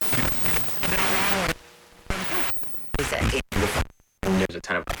music. There's a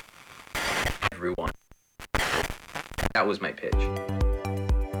ton of everyone. That was my pitch.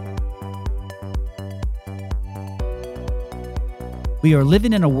 We are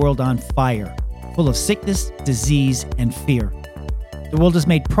living in a world on fire, full of sickness, disease, and fear. The world has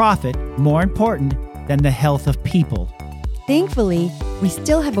made profit more important than the health of people. Thankfully, we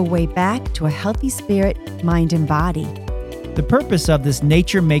still have a way back to a healthy spirit, mind, and body. The purpose of this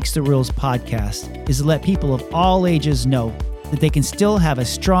Nature Makes the Rules podcast is to let people of all ages know that they can still have a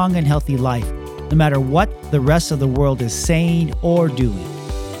strong and healthy life, no matter what the rest of the world is saying or doing.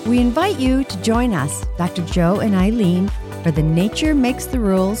 We invite you to join us, Dr. Joe and Eileen, for the Nature Makes the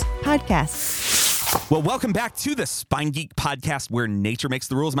Rules podcast. Well, welcome back to the Spine Geek podcast, where nature makes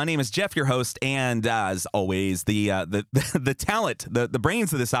the rules. My name is Jeff, your host, and as always, the talent, the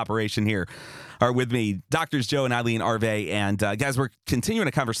brains of this operation here are with me, Doctors Joe and Eileen Arve. And guys, we're continuing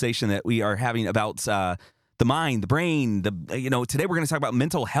a conversation that we are having about the mind, the brain. Today we're going to talk about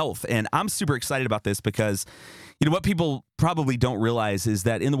mental health, and I'm super excited about this because what people probably don't realize is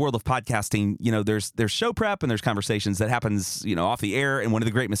that in the world of podcasting, there's show prep and there's conversations that happens off the air, and one of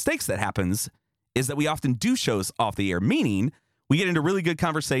the great mistakes that happens is that we often do shows off the air, meaning we get into really good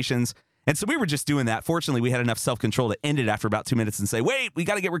conversations. And so we were just doing that. Fortunately, we had enough self-control to end it after about 2 minutes and say, wait, we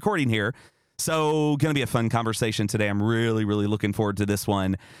got to get recording here. So going to be a fun conversation today. I'm really, really looking forward to this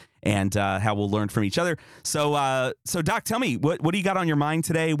one and how we'll learn from each other. So Doc, tell me, what do you got on your mind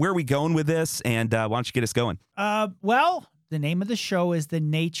today? Where are we going with this? And why don't you get us going? Well, the name of the show is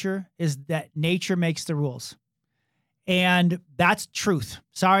that nature makes the rules. And that's truth.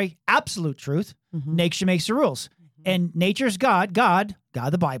 Sorry, absolute truth. Mm-hmm. Nature makes the rules. Mm-hmm. And nature's God,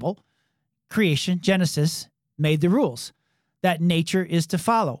 the Bible, creation, Genesis, made the rules that nature is to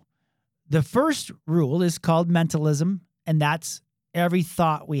follow. The first rule is called mentalism, and that's every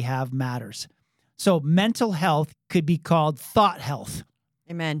thought we have matters. So mental health could be called thought health.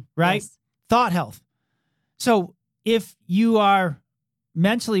 Amen. Right? Yes. Thought health. So if you are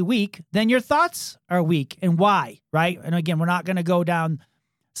mentally weak, then your thoughts are weak. And why, right? And again, we're not going to go down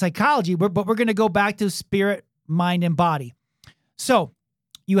psychology, but we're going to go back to spirit, mind, and body. So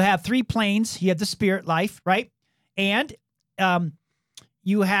you have three planes. You have the spirit life, right? And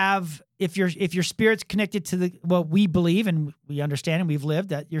you have, if your spirit's connected to what we believe and we understand and we've lived,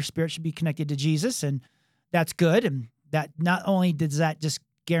 that your spirit should be connected to Jesus, and that's good. And that not only does that just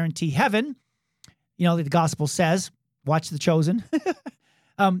guarantee heaven, the gospel says, watch The Chosen.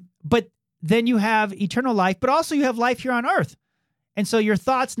 But then you have eternal life, but also you have life here on earth. And so your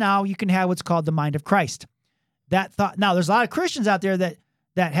thoughts now, you can have what's called the mind of Christ. That thought. Now, there's a lot of Christians out there that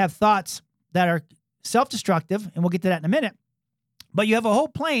have thoughts that are self-destructive, and we'll get to that in a minute. But you have a whole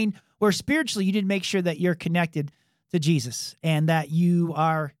plane where spiritually you did make sure that you're connected to Jesus and that you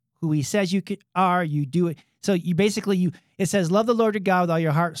are who he says you are, you do it. So you basically, it says, love the Lord your God with all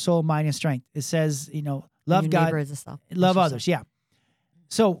your heart, soul, mind, and strength. It says, love God, love others. Yeah.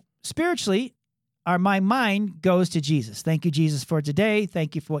 So spiritually, my mind goes to Jesus. Thank you, Jesus, for today.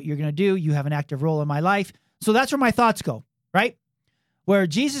 Thank you for what you're going to do. You have an active role in my life. So that's where my thoughts go, right? Where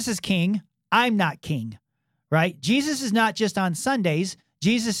Jesus is king, I'm not king, right? Jesus is not just on Sundays.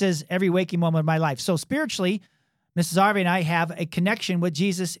 Jesus is every waking moment of my life. So spiritually, Mrs. Arve and I have a connection with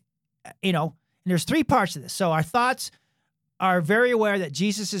Jesus, and there's three parts to this. So our thoughts are very aware that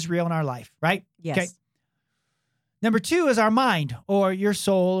Jesus is real in our life, right? Yes. Okay. Number two is our mind or your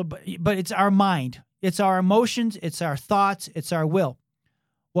soul, but it's our mind. It's our emotions. It's our thoughts. It's our will.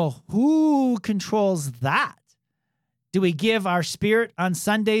 Well, who controls that? Do we give our spirit on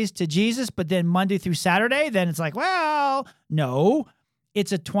Sundays to Jesus, but then Monday through Saturday, then it's like, well, no,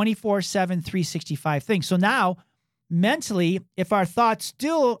 it's a 24/7, 365 thing. So now mentally, if our thoughts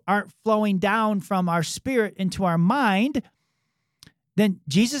still aren't flowing down from our spirit into our mind, then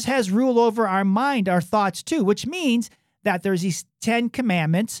Jesus has rule over our mind, our thoughts too, which means that there's these 10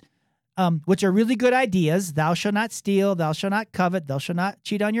 commandments, which are really good ideas. Thou shalt not steal, thou shalt not covet, thou shalt not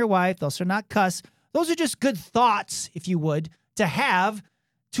cheat on your wife, thou shalt not cuss. Those are just good thoughts, if you would, to have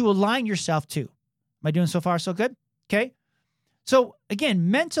to align yourself to. Am I doing so far so good? Okay. So again,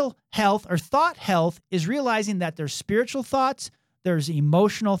 mental health or thought health is realizing that there's spiritual thoughts, there's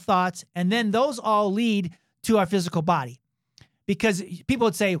emotional thoughts, and then those all lead to our physical body. Because people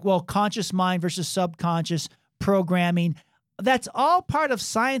would say, well, conscious mind versus subconscious programming, that's all part of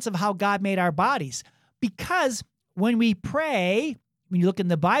science of how God made our bodies. Because when we pray, when you look in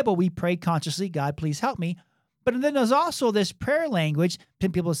the Bible, we pray consciously, God, please help me. But then there's also this prayer language.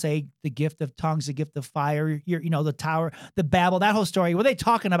 People say the gift of tongues, the gift of fire, the tower, the Babel, that whole story. What are they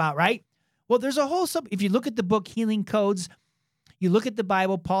talking about, right? Well, there's a whole if you look at the book Healing Codes, you look at the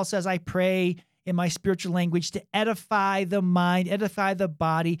Bible, Paul says, I pray in my spiritual language, to edify the mind, edify the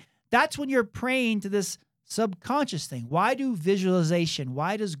body. That's when you're praying to this subconscious thing. Why do visualization?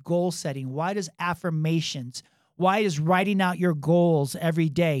 Why does goal setting? Why does affirmations? Why does writing out your goals every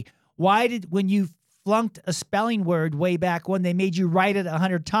day? Why did, when you flunked a spelling word way back when, they made you write it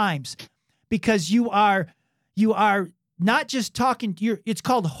 100 times? Because you are not just talking, it's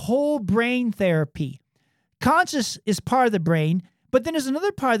called whole brain therapy. Conscious is part of the brain, but then there's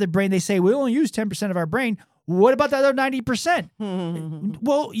another part of the brain. They say we only use 10% of our brain. What about the other 90%?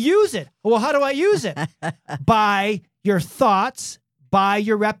 Well, use it. Well, how do I use it? By your thoughts, by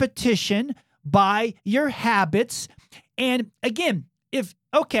your repetition, by your habits. And again, here's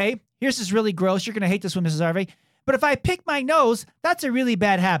this really gross. You're going to hate this one, Mrs. Harvey. But if I pick my nose, that's a really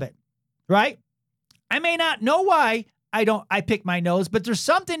bad habit, right? I may not know why I pick my nose, but there's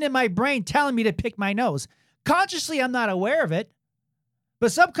something in my brain telling me to pick my nose. Consciously, I'm not aware of it,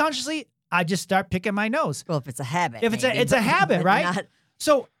 but subconsciously, I just start picking my nose. Well, if it's a habit. If it's a habit, right?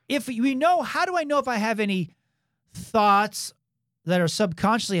 So if we know, how do I know if I have any thoughts that are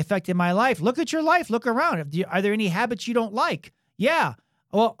subconsciously affecting my life? Look at your life. Look around. Are there any habits you don't like? Yeah.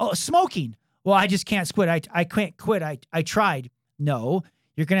 Well, smoking. Well, I just can't quit. I can't quit. I tried. No,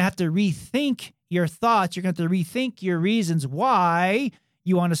 you're going to have to rethink your thoughts. You're going to have to rethink your reasons why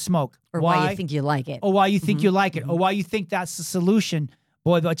you want to smoke. Or why you think you like it. Or why you think you like it. Or why you think that's the solution.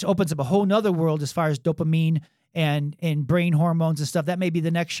 Boy, that opens up a whole nother world as far as dopamine and brain hormones and stuff. That may be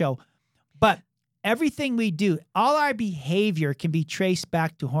the next show. But everything we do, all our behavior can be traced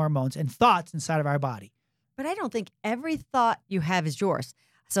back to hormones and thoughts inside of our body. But I don't think every thought you have is yours.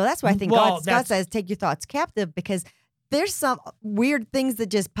 So that's why I think God says take your thoughts captive, because there's some weird things that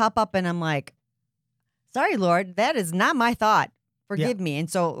just pop up and I'm like, sorry, Lord, that is not my thought. Forgive me. And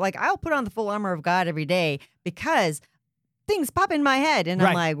so I'll put on the full armor of God every day because things pop in my head and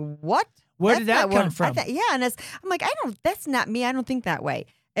I'm like, what? Where did that come from? And I'm like, that's not me. I don't think that way.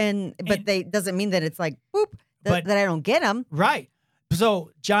 But they doesn't mean that it's like, boop, that I don't get them. Right.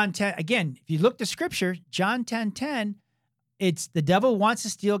 So John 10, again, if you look to scripture, John 10:10, it's the devil wants to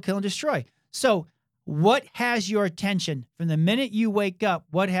steal, kill, and destroy. So what has your attention from the minute you wake up?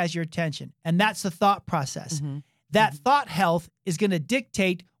 What has your attention? And that's the thought process. Mm-hmm. That thought health is going to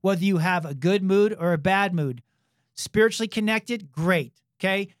dictate whether you have a good mood or a bad mood. Spiritually connected, great.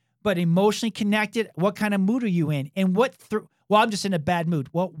 Okay. But emotionally connected, what kind of mood are you in? And well, I'm just in a bad mood.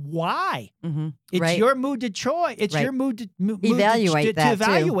 Well, why? Mm-hmm. It's your mood to choice. It's your mood to evaluate to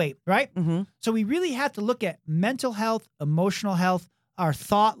evaluate, too. Right? Mm-hmm. So we really have to look at mental health, emotional health, our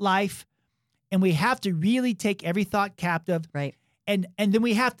thought life, and we have to really take every thought captive. Right. And then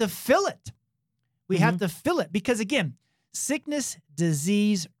we have to fill it. We have to fill it because, again, sickness,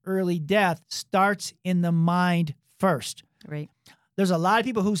 disease, early death starts in the mind first. Right. There's a lot of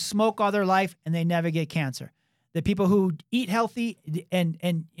people who smoke all their life and they never get cancer. The people who eat healthy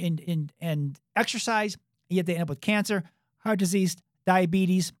and exercise, yet they end up with cancer, heart disease,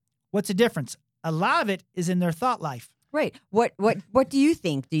 diabetes. What's the difference? A lot of it is in their thought life. Right. What do you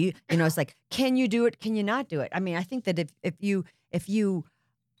think? Do you it's like, can you do it? Can you not do it? I mean, I think that if you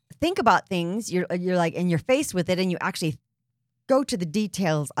think about things, you're like, and you're faced with it, and you actually go to the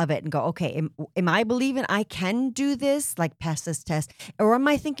details of it and go, okay, am I believing I can do this, like pass this test, or am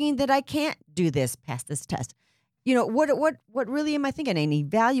I thinking that I can't do this, pass this test? What really am I thinking? And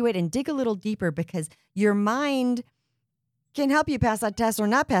evaluate and dig a little deeper, because your mind can help you pass that test or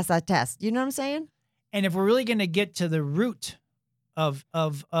not pass that test. You know what I'm saying? And if we're really going to get to the root of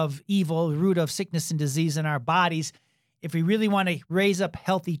evil, the root of sickness and disease in our bodies, if we really want to raise up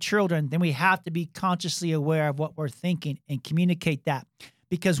healthy children, then we have to be consciously aware of what we're thinking and communicate that.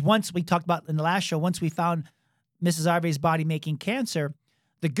 Because once we talked about in the last show, once we found Mrs. Harvey's body making cancer,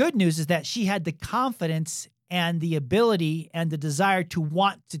 the good news is that she had the confidence and the ability and the desire to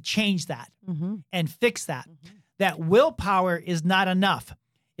want to change that and fix that. That willpower is not enough.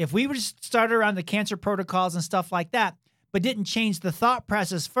 If we would just start her on the cancer protocols and stuff like that, but didn't change the thought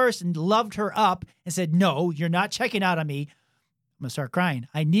process first and loved her up and said, no, you're not checking out on me, I'm going to start crying.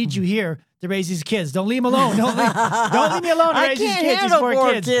 I need you here to raise these kids. Don't leave them alone. Don't leave me alone to raise these kids. I can't handle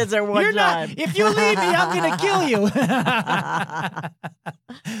 4 kids at one time. If you leave me, I'm going to kill you.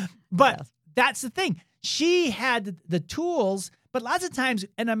 But that's the thing. She had the tools, but lots of times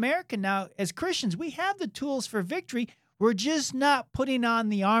in America now, as Christians, we have the tools for victory. We're just not putting on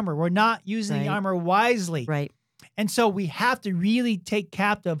the armor. We're not using the armor wisely. Right. And so we have to really take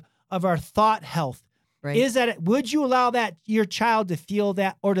captive of our thought health. Right. Would you allow that your child to feel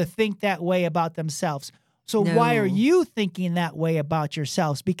that or to think that way about themselves? So why are you thinking that way about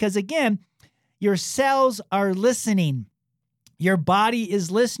yourselves? Because again, your cells are listening. Your body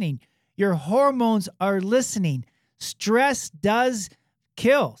is listening. Your hormones are listening. Stress does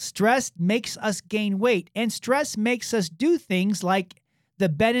kill. Stress makes us gain weight, and stress makes us do things like the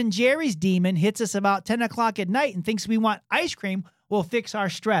Ben and Jerry's demon hits us about 10 o'clock at night and thinks we want ice cream. Will fix our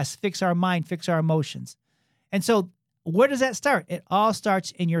stress, fix our mind, fix our emotions. And so where does that start? It all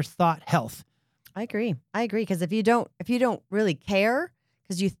starts in your thought health. I agree. Because if you don't really care,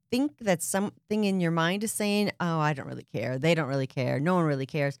 because you think that something in your mind is saying, oh, I don't really care. They don't really care. No one really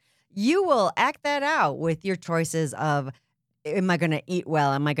cares. You will act that out with your choices of, am I going to eat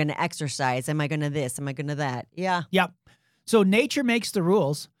well? Am I going to exercise? Am I going to this? Am I going to that? Yeah. Yep. So nature makes the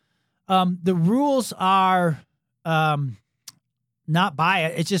rules. The rules are not by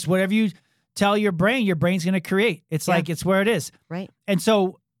it. It's just whatever you tell your brain's going to create. It's like it's where it is. Right. And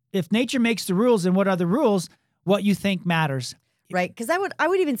so if nature makes the rules, and what are the rules? What you think matters. Right. Because I would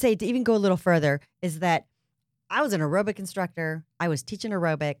even say, to even go a little further, is that I was an aerobic instructor. I was teaching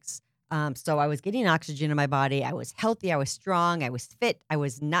aerobics. So I was getting oxygen in my body. I was healthy. I was strong. I was fit.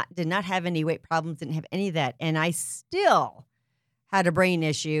 Did not have any weight problems. Didn't have any of that. And I still had a brain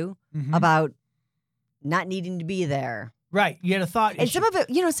issue about not needing to be there. Right. You had a thought And issue. some of it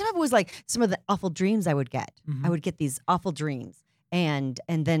was like some of the awful dreams I would get. I would get these awful dreams. And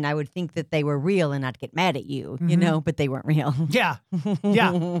then I would think that they were real and I'd get mad at you, but they weren't real. Yeah.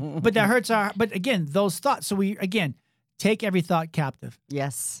 Yeah. But that hurts but again, those thoughts. So we, again, take every thought captive.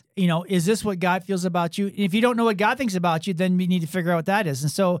 Yes. Is this what God feels about you? If you don't know what God thinks about you, then we need to figure out what that is.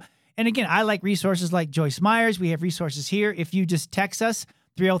 And so, and again, I like resources like Joyce Myers. We have resources here. If you just text us,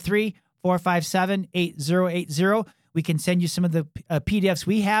 303-457-8080, we can send you some of the PDFs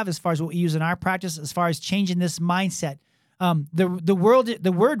we have as far as what we use in our practice, as far as changing this mindset.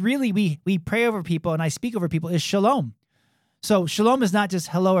 The word really we pray over people and I speak over people is shalom. So shalom is not just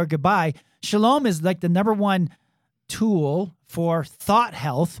hello or goodbye. Shalom is like the number one tool for thought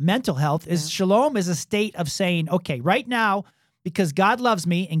health, mental health. Shalom is a state of saying, okay, right now, because God loves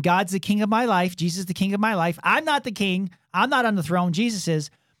me and God's the king of my life, Jesus is the king of my life. I'm not the king. I'm not on the throne. Jesus is.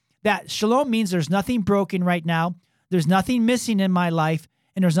 That shalom means there's nothing broken right now. There's nothing missing in my life,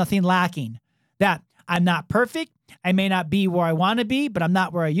 and there's nothing lacking. That I'm not perfect. I may not be where I want to be, but I'm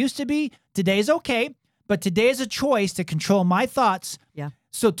not where I used to be. Today is okay, but today is a choice to control my thoughts. Yeah.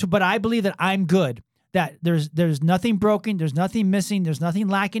 But I believe that I'm good. That there's nothing broken, there's nothing missing, there's nothing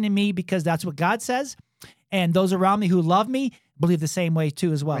lacking in me, because that's what God says. And those around me who love me believe the same way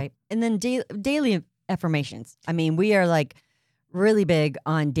too as well. Right. And then daily affirmations. I mean, we are like really big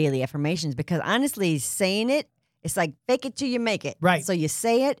on daily affirmations, because honestly, saying it, it's like fake it till you make it. Right. So you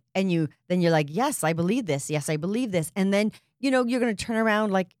say it and then you're like, yes, I believe this. Yes, I believe this. And then, you're going to turn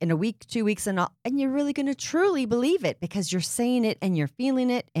around like in a week, 2 weeks and you're really going to truly believe it, because you're saying it and you're feeling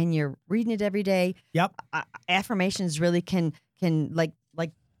it and you're reading it every day. Yep. Affirmations really can like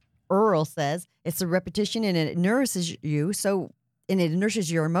Earl says, it's a repetition and it nourishes you. And it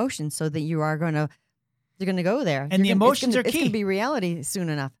nurses your emotions so that you're going to go there. And the emotions are It's key. going to be reality soon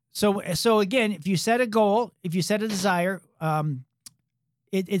enough. So again, if you set a goal, if you set a desire,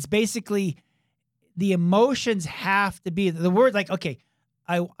 it's basically the emotions have to be the word. Like, okay,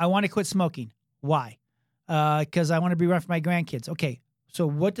 I want to quit smoking. Why? Because I want to be around for my grandkids. Okay, so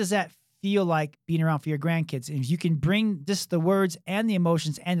what does that feel like being around for your grandkids? And if you can bring just the words and the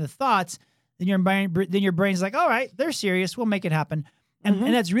emotions and the thoughts, then your brain's like, all right, they're serious. We'll make it happen.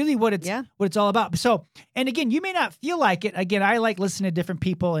 And that's really what it's all about. So, and again, you may not feel like it. Again, I like listening to different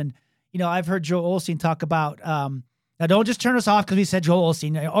people, and I've heard Joel Osteen talk about. Now, don't just turn us off because we said Joel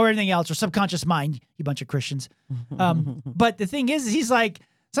Osteen or anything else, or subconscious mind, you bunch of Christians. But the thing is, he's like,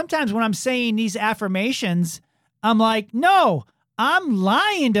 sometimes when I'm saying these affirmations, I'm like, no, I'm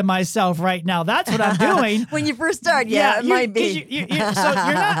lying to myself right now. That's what I'm doing. When you first start, it might be. So you're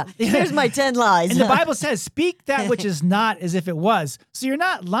not. Here's my 10 lies. And the Bible says, speak that which is not as if it was. So you're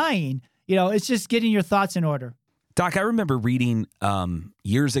not lying. It's just getting your thoughts in order. Doc, I remember reading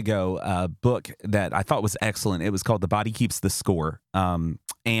years ago a book that I thought was excellent. It was called The Body Keeps the Score.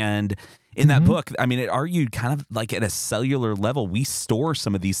 And in that book, I mean, it argued kind of like at a cellular level, we store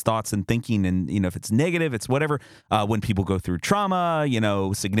some of these thoughts and thinking, and, if it's negative, it's whatever. When people go through trauma,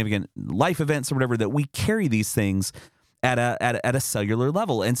 significant life events or whatever, that we carry these things at a cellular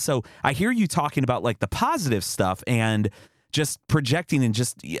level. And so I hear you talking about like the positive stuff and just projecting and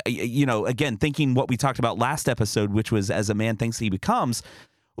just, again, thinking what we talked about last episode, which was as a man thinks he becomes.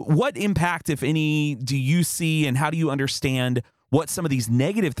 What impact, if any, do you see, and how do you understand what some of these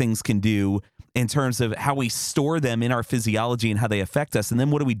negative things can do in terms of how we store them in our physiology and how they affect us? And then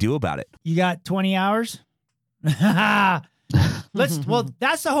what do we do about it? You got 20 hours? Well,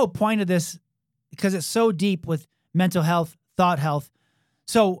 that's the whole point of this, because it's so deep with mental health, thought health.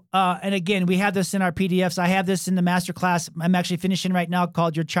 So, and again, we have this in our PDFs. I have this in the masterclass I'm actually finishing right now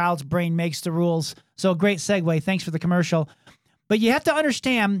called Your Child's Brain Makes the Rules. So great segue. Thanks for the commercial. But you have to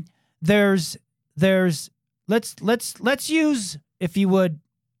understand let's use, if you would,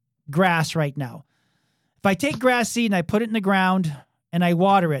 grass right now. If I take grass seed and I put it in the ground and I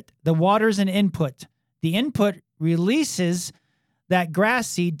water it, the water's an input. The input releases that grass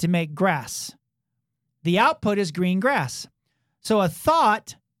seed to make grass. The output is green grass. So a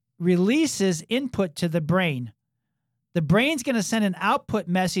thought releases input to the brain. The brain's going to send an output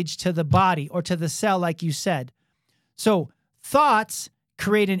message to the body or to the cell, like you said. So thoughts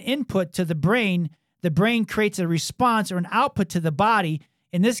create an input to the brain. The brain creates a response or an output to the body,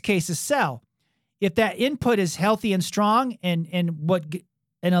 in this case, a cell. If that input is healthy and strong and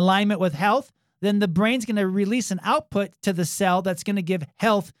in alignment with health, then the brain's going to release an output to the cell that's going to give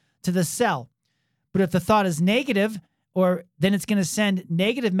health to the cell. But if the thought is negative, then it's going to send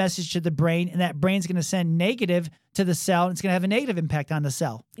negative message to the brain, and that brain's going to send negative to the cell, and it's going to have a negative impact on the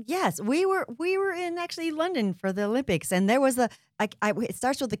cell. Yes, we were in actually London for the Olympics, and there was it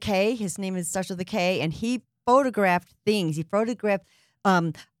starts with a K. His name starts with a K, and he photographed things. He photographed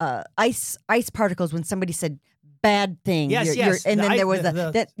ice particles when somebody said bad thing. Yes. And then there was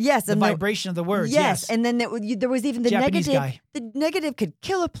the vibration of the words. Yes. And then there was even the Japanese negative. guy. The negative could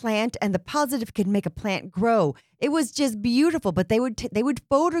kill a plant, and the positive could make a plant grow. It was just beautiful. But they would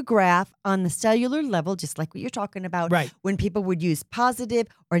photograph on the cellular level, just like what you're talking about. Right. When people would use positive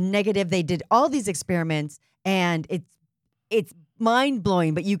or negative, they did all these experiments, and it's mind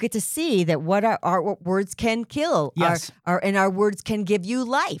blowing. But you get to see that what our words can kill. Yes. And our words can give you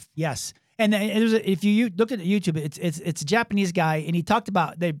life. Yes. And if you look at YouTube, it's a Japanese guy, and he talked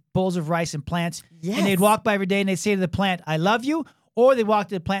about the bowls of rice and plants. Yes. And they'd walk by every day, and they'd say to the plant, "I love you," or they'd walk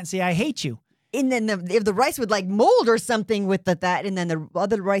to the plant and say, "I hate you." And then if the rice would like mold or something with that, and then the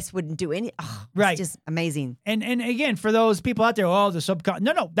other rice wouldn't do any. Oh, right. It's just amazing. And again, for those people out there, the subconscious.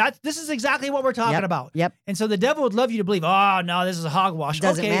 No, this is exactly what we're talking about. Yep. And so the devil would love you to believe, oh no, this is a hogwash.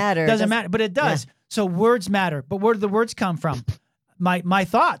 Doesn't matter. Doesn't matter, but it does. Yeah. So words matter. But where do the words come from? My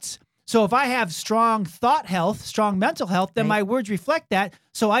thoughts. So if I have strong thought health, strong mental health, then my words reflect that.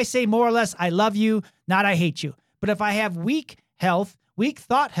 So I say more or less, I love you, not I hate you. But if I have weak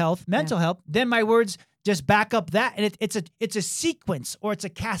thought health, mental health, then my words just back up that. And it's a sequence, or it's a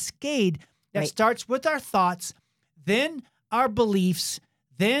cascade that starts with our thoughts, then our beliefs,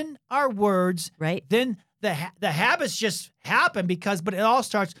 then our words, then the habits just happen but it all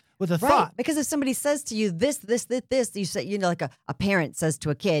starts with a thought. Because if somebody says to you this, you say, like a parent says to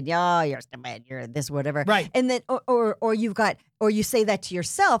a kid, "Oh, you're stupid, you're this, whatever." Right. And then, or you say that to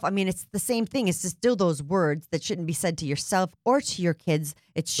yourself. I mean, it's the same thing. It's just still those words that shouldn't be said to yourself or to your kids.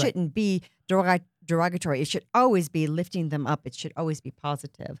 It shouldn't be derogatory. It should always be lifting them up. It should always be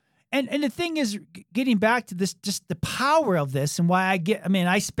positive. And the thing is, getting back to this, just the power of this, and why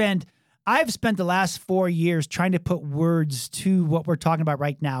I've spent the last 4 years trying to put words to what we're talking about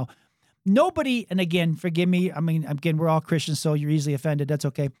right now. Nobody, and again, forgive me, we're all Christians, so you're easily offended. That's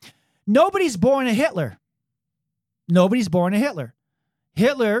okay. Nobody's born a Hitler. Nobody's born a Hitler.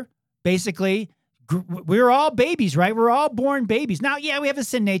 Hitler, basically, we're all babies, right? We're all born babies. Now, we have a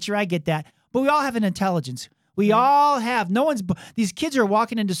sin nature. I get that. But we all have an intelligence. We all have. These kids are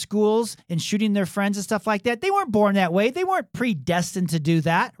walking into schools and shooting their friends and stuff like that. They weren't born that way. They weren't predestined to do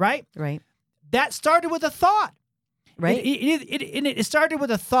that, right? Right. That started with a thought. Right. It started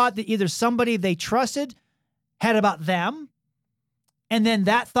with a thought that either somebody they trusted had about them, and then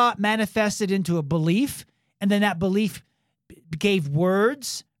that thought manifested into a belief, and then that belief gave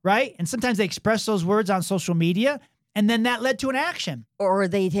words, right? And sometimes they express those words on social media, and then that led to an action. Or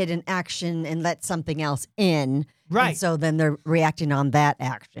they hit an action and let something else in. Right. And so then they're reacting on that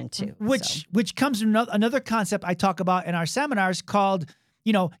action too. Which comes to another concept I talk about in our seminars called,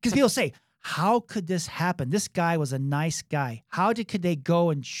 because people say, how could this happen? This guy was a nice guy. Could they go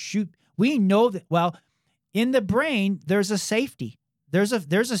and shoot? We know that, well, in the brain, there's a safety. There's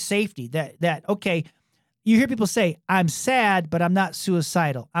a safety that, okay, you hear people say, I'm sad, but I'm not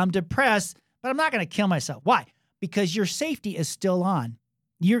suicidal. I'm depressed, but I'm not going to kill myself. Why? Because your safety is still on.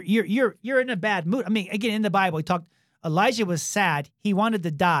 You're in a bad mood. I mean, again, in the Bible, he talked, Elijah was sad. He wanted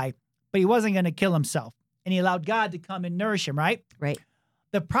to die, but he wasn't going to kill himself. And he allowed God to come and nourish him, right? Right.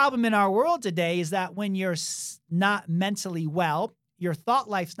 The problem in our world today is that when you're not mentally well, your thought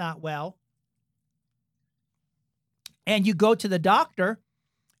life's not well, and you go to the doctor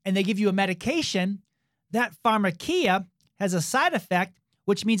and they give you a medication, that pharmakia has a side effect,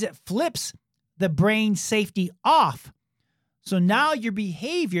 which means it flips the brain safety off. So now your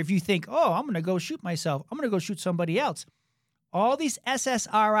behavior, if you think, oh, I'm going to go shoot myself, I'm going to go shoot somebody else, all these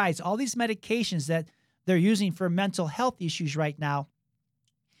SSRIs, all these medications that they're using for mental health issues right now.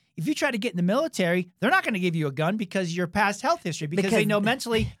 If you try to get in the military, they're not going to give you a gun because of your past health history, because they know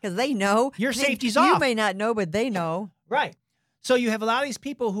mentally because they know your safety's you off. may not know, but they know. Right. So you have a lot of these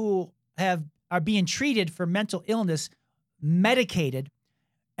people who are being treated for mental illness, medicated,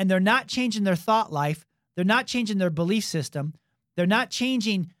 and they're not changing their thought life. They're not changing their belief system. They're not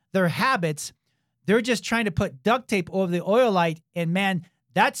changing their habits. They're just trying to put duct tape over the oil light. And man,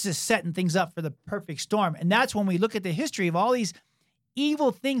 that's just setting things up for the perfect storm. And that's when we look at the history of all these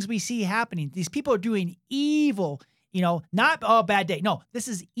evil things we see happening. These people are doing evil, not bad day. No, this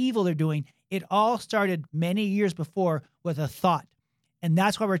is evil they're doing. It all started many years before with a thought. And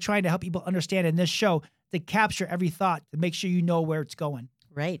that's why we're trying to help people understand in this show to capture every thought, to make sure you know where it's going.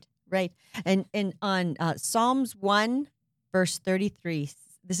 Right. And on Psalms 1, verse 33,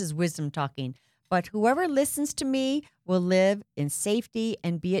 this is wisdom talking. But whoever listens to me will live in safety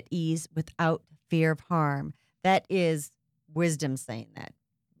and be at ease without fear of harm. That is wisdom saying that.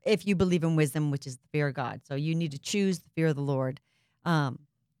 If you believe in wisdom, which is the fear of God. So you need to choose the fear of the Lord.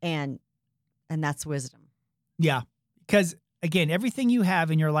 And that's wisdom. Yeah. Because again, everything you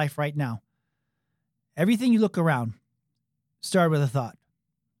have in your life right now, everything you look around, started with a thought.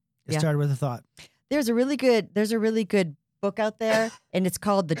 It started with a thought. There's a really good book out there, and it's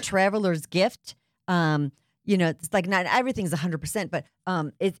called The Traveler's Gift. It's like not everything's 100%, but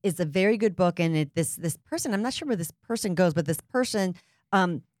it's a very good book. And this person, I'm not sure where this person goes, but this person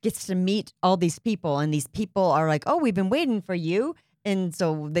gets to meet all these people, and these people are like, "Oh, we've been waiting for you." And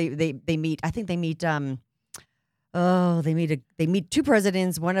so they meet. I think they meet. They meet two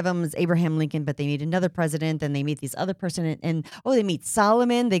presidents. One of them is Abraham Lincoln, but they meet another president, and they meet this other person, and they meet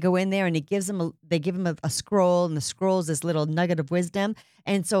Solomon. They go in there, and they give him a scroll, and the scroll is this little nugget of wisdom.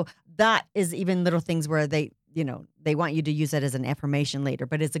 And so that is even little things where they want you to use that as an affirmation later,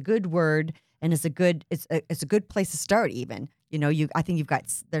 but it's a good word, and it's a good place to start. Even I think you've got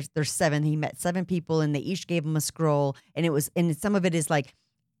there's 7. He met 7 people, and they each gave him a scroll, and some of it is like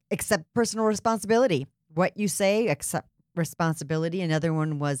accept personal responsibility. What you say, accept responsibility. Another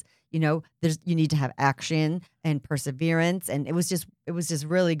one was, you need to have action and perseverance, and it was just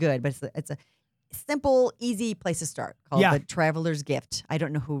really good. But it's a simple, easy place to start called The Traveler's Gift. I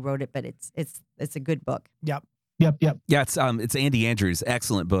don't know who wrote it, but it's a good book. Yep. Yeah, it's Andy Andrews,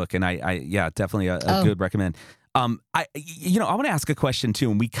 excellent book, and I definitely a good recommend. I want to ask a question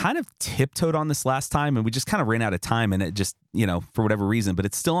too, and we kind of tiptoed on this last time, and we just kind of ran out of time, and it just, for whatever reason, but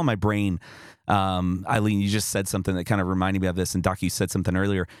it's still on my brain. Eileen, you just said something that kind of reminded me of this, and Doc, you said something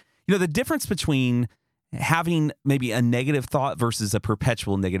earlier. The difference between having maybe a negative thought versus a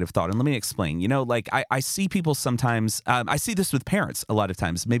perpetual negative thought. And let me explain. I see people sometimes, I see this with parents a lot of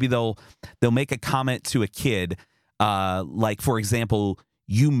times. Maybe they'll make a comment to a kid, like, for example,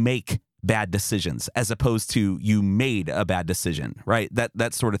 you make bad decisions, as opposed to you made a bad decision, right?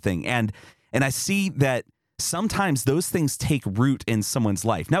 That sort of thing. And I see that sometimes those things take root in someone's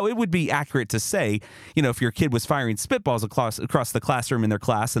life. Now, it would be accurate to say, if your kid was firing spitballs across the classroom in their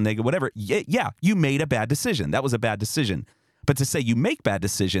class and they go, whatever, yeah, you made a bad decision. That was a bad decision. But to say you make bad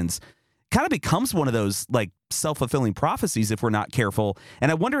decisions kind of becomes one of those like self-fulfilling prophecies if we're not careful.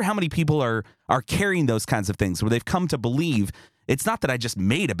 And I wonder how many people are carrying those kinds of things where they've come to believe it's not that I just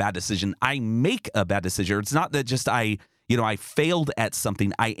made a bad decision, I make a bad decision. Or it's not that just I failed at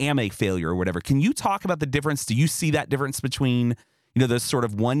something, I am a failure or whatever. Can you talk about the difference? Do you see that difference between, those sort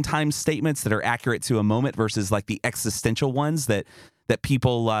of one-time statements that are accurate to a moment versus like the existential ones that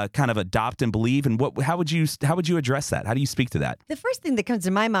people kind of adopt and believe? And how would you address that? How do you speak to that? The first thing that comes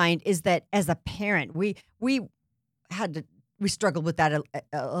to my mind is that as a parent, we struggled with that,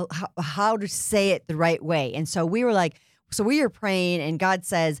 how to say it the right way. And so we were praying, and God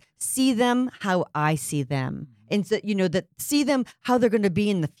says, see them how I see them. And so, that see them how they're going to be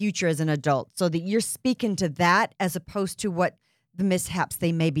in the future as an adult, so that you're speaking to that as opposed to what the mishaps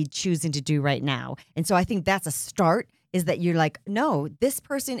they may be choosing to do right now. And so I think that's a start, is that you're like, no, this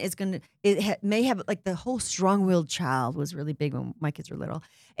person is going to, may have, like, the whole strong-willed child was really big when my kids were little.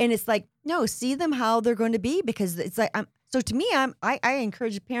 And it's like, no, see them how they're going to be, because it's like, so to me, I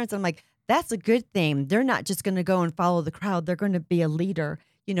encourage parents, I'm like, that's a good thing. They're not just going to go and follow the crowd. They're going to be a leader.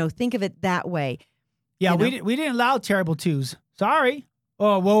 Think of it that way. Yeah, we didn't allow terrible twos. Sorry.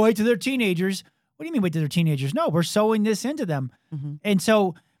 Oh, well, wait till they're teenagers. What do you mean wait till they're teenagers? No, we're sowing this into them. Mm-hmm. And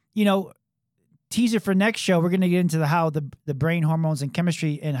so, teaser for next show, we're going to get into how the brain hormones and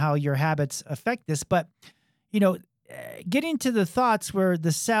chemistry and how your habits affect this. But, get into the thoughts where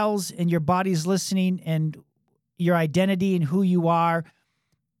the cells and your body's listening and your identity and who you are,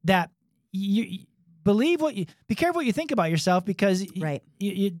 that be careful what you think about yourself, because Right.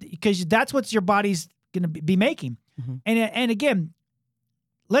 because that's what your body's going to be making. Mhm. And again,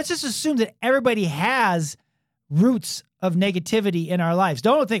 let's just assume that everybody has roots of negativity in our lives.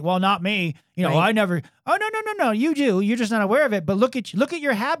 Don't think, well, not me. Right. I never. Oh, no. You do. You're just not aware of it. But look at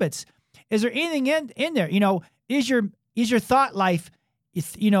your habits. Is there anything in there? Is your thought life,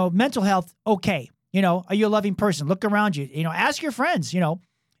 mental health okay? Are you a loving person? Look around you. Ask your friends.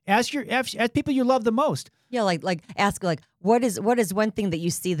 Ask people you love the most. Yeah, like ask what is one thing that you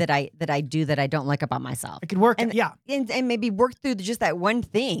see that I do that I don't like about myself? It could work. And maybe work through just that one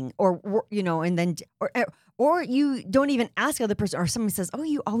thing, or and then or you don't even ask the other person, or someone says, "Oh,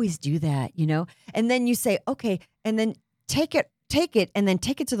 you always do that," and then you say, "Okay," and then take it and then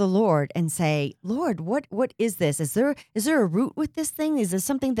take it to the Lord and say, "Lord, what is this? Is there a root with this thing? Is there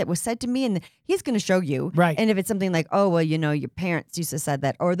something that was said to me?" And He's going to show you. Right. And if it's something like, "Oh, well, your parents used to said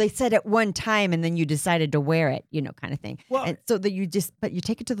that," or they said it one time and then you decided to wear it, kind of thing. Well- and so that you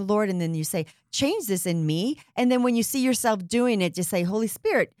take it to the Lord, and then you say, "Change this in me." And then when you see yourself doing it, just say, "Holy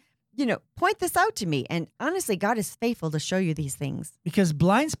Spirit, point this out to me." And honestly, God is faithful to show you these things. Because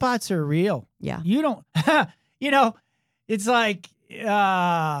blind spots are real. Yeah. You don't, it's like,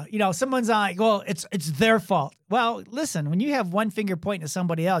 someone's like, well, it's their fault. Well, listen, when you have one finger pointing at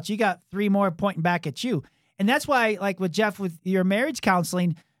somebody else, you got three more pointing back at you. And that's why, like with Jeff, with your marriage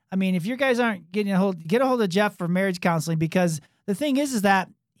counseling, I mean, if you guys aren't get a hold of Jeff for marriage counseling, because the thing is that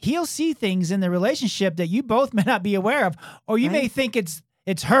he'll see things in the relationship that you both may not be aware of, or you may think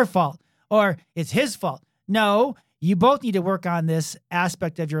it's her fault or it's his fault. No, you both need to work on this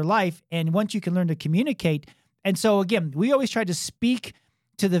aspect of your life. And once you can learn to communicate. And so again, we always try to speak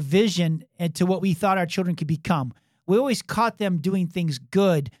to the vision and to what we thought our children could become. We always caught them doing things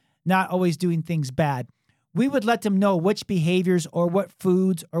good, not always doing things bad. We would let them know which behaviors or what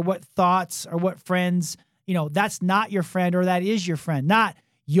foods or what thoughts or what friends, that's not your friend or that is your friend, not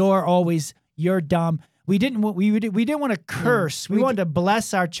you're dumb. We didn't want to curse. We wanted to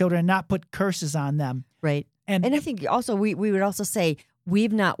bless our children and not put curses on them. Right. And I think also we would also say,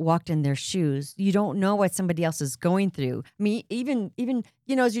 we've not walked in their shoes. You don't know what somebody else is going through. I mean, even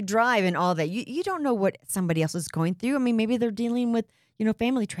as you drive and all that, you don't know what somebody else is going through. I mean, maybe they're dealing with,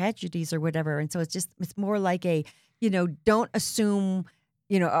 family tragedies or whatever. And so it's more like don't assume,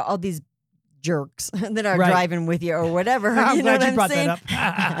 all these jerks that are driving with you or whatever. I'm glad you brought saying?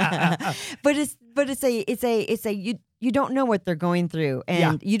 that up. But you don't know what they're going through,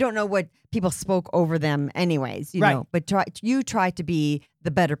 and you don't know what people spoke over them anyways, know, but try to be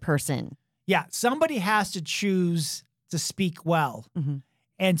the better person. Yeah. Somebody has to choose to speak well. Mm-hmm.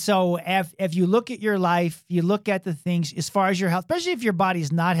 And so if you look at your life, you look at the things as far as your health, especially if your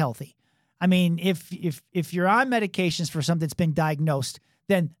body's not healthy. I mean, if you're on medications for something that's been diagnosed,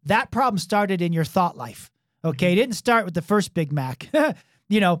 then that problem started in your thought life. Okay. It didn't start with the first Big Mac,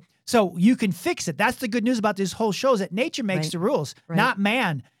 so you can fix it. That's the good news about this whole show, is that nature makes the rules, not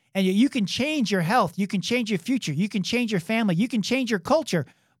man. And you can change your health. You can change your future. You can change your family. You can change your culture.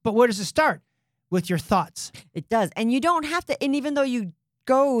 But where does it start? With your thoughts. It does. And you don't have to, and even though you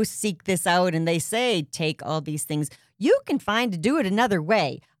go seek this out and they say, take all these things, you can find to do it another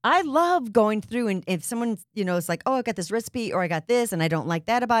way. I love going through, and if someone, is like, oh, I got this recipe or I got this and I don't like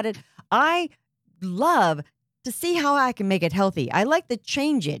that about it, I love to see how I can make it healthy. I like to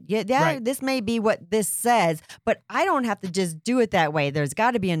change it. Yeah, This may be what this says, but I don't have to just do it that way. There's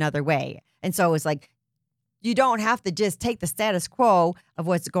got to be another way. And so it's like, you don't have to just take the status quo of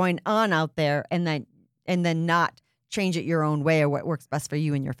what's going on out there and then not change it your own way or what works best for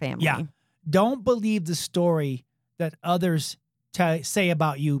you and your family. Yeah. Don't believe the story that others say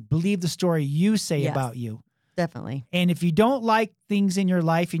about you. Believe the story you say about you. Definitely. And if you don't like things in your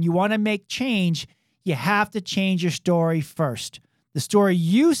life and you want to make change, you have to change your story first. The story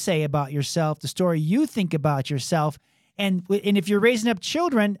you say about yourself, the story you think about yourself. And if you're raising up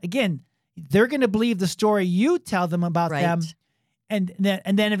children, again, they're going to believe the story you tell them about them. And then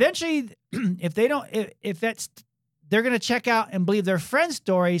eventually, if they don't, they're going to check out and believe their friends'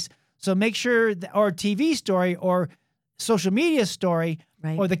 stories. So make sure, or TV story or social media story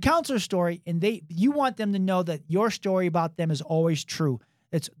or the counselor story. And you want them to know that your story about them is always true.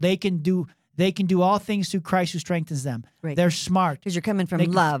 They can do all things through Christ who strengthens them. Right. They're smart. Because you're coming from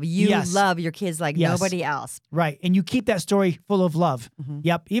love. You love your kids like nobody else. Right. And you keep that story full of love. Mm-hmm.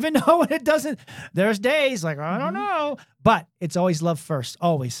 Yep. Even though it doesn't, there's days like, I don't know, but it's always love first.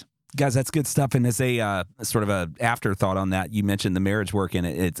 Always. Guys, that's good stuff. And as a sort of a afterthought on that, you mentioned the marriage work, and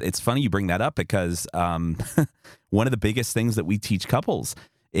it's funny you bring that up because one of the biggest things that we teach couples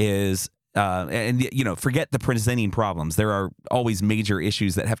is, forget the presenting problems. There are always major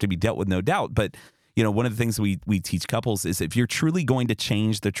issues that have to be dealt with, no doubt. But one of the things we teach couples is if you're truly going to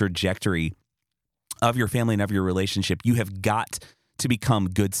change the trajectory of your family and of your relationship, you have got to become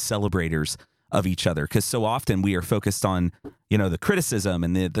good celebrators of each other. Because so often we are focused on, the criticism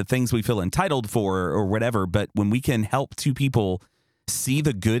and the things we feel entitled for or whatever. But when we can help two people see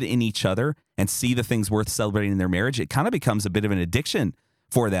the good in each other and see the things worth celebrating in their marriage, it kind of becomes a bit of an addiction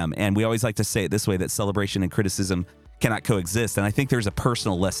for them. And we always like to say it this way, that celebration and criticism cannot coexist. And I think there's a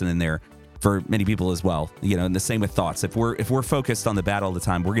personal lesson in there for many people as well, and the same with thoughts. If we're focused on the bad all the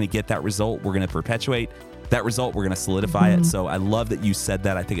time, we're going to get that result. We're going to perpetuate that result. We're going to solidify it. So I love that you said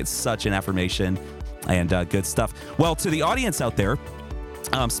that. I think it's such an affirmation and good stuff. Well, to the audience out there,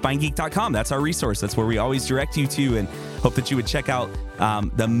 spinegeek.com. That's our resource. That's where we always direct you to, and hope that you would check out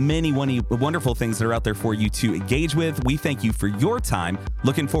the many wonderful things that are out there for you to engage with. We thank you for your time.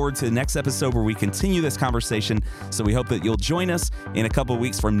 Looking forward to the next episode where we continue this conversation. So we hope that you'll join us in a couple of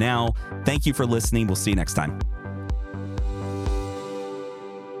weeks from now. Thank you for listening. We'll see you next time.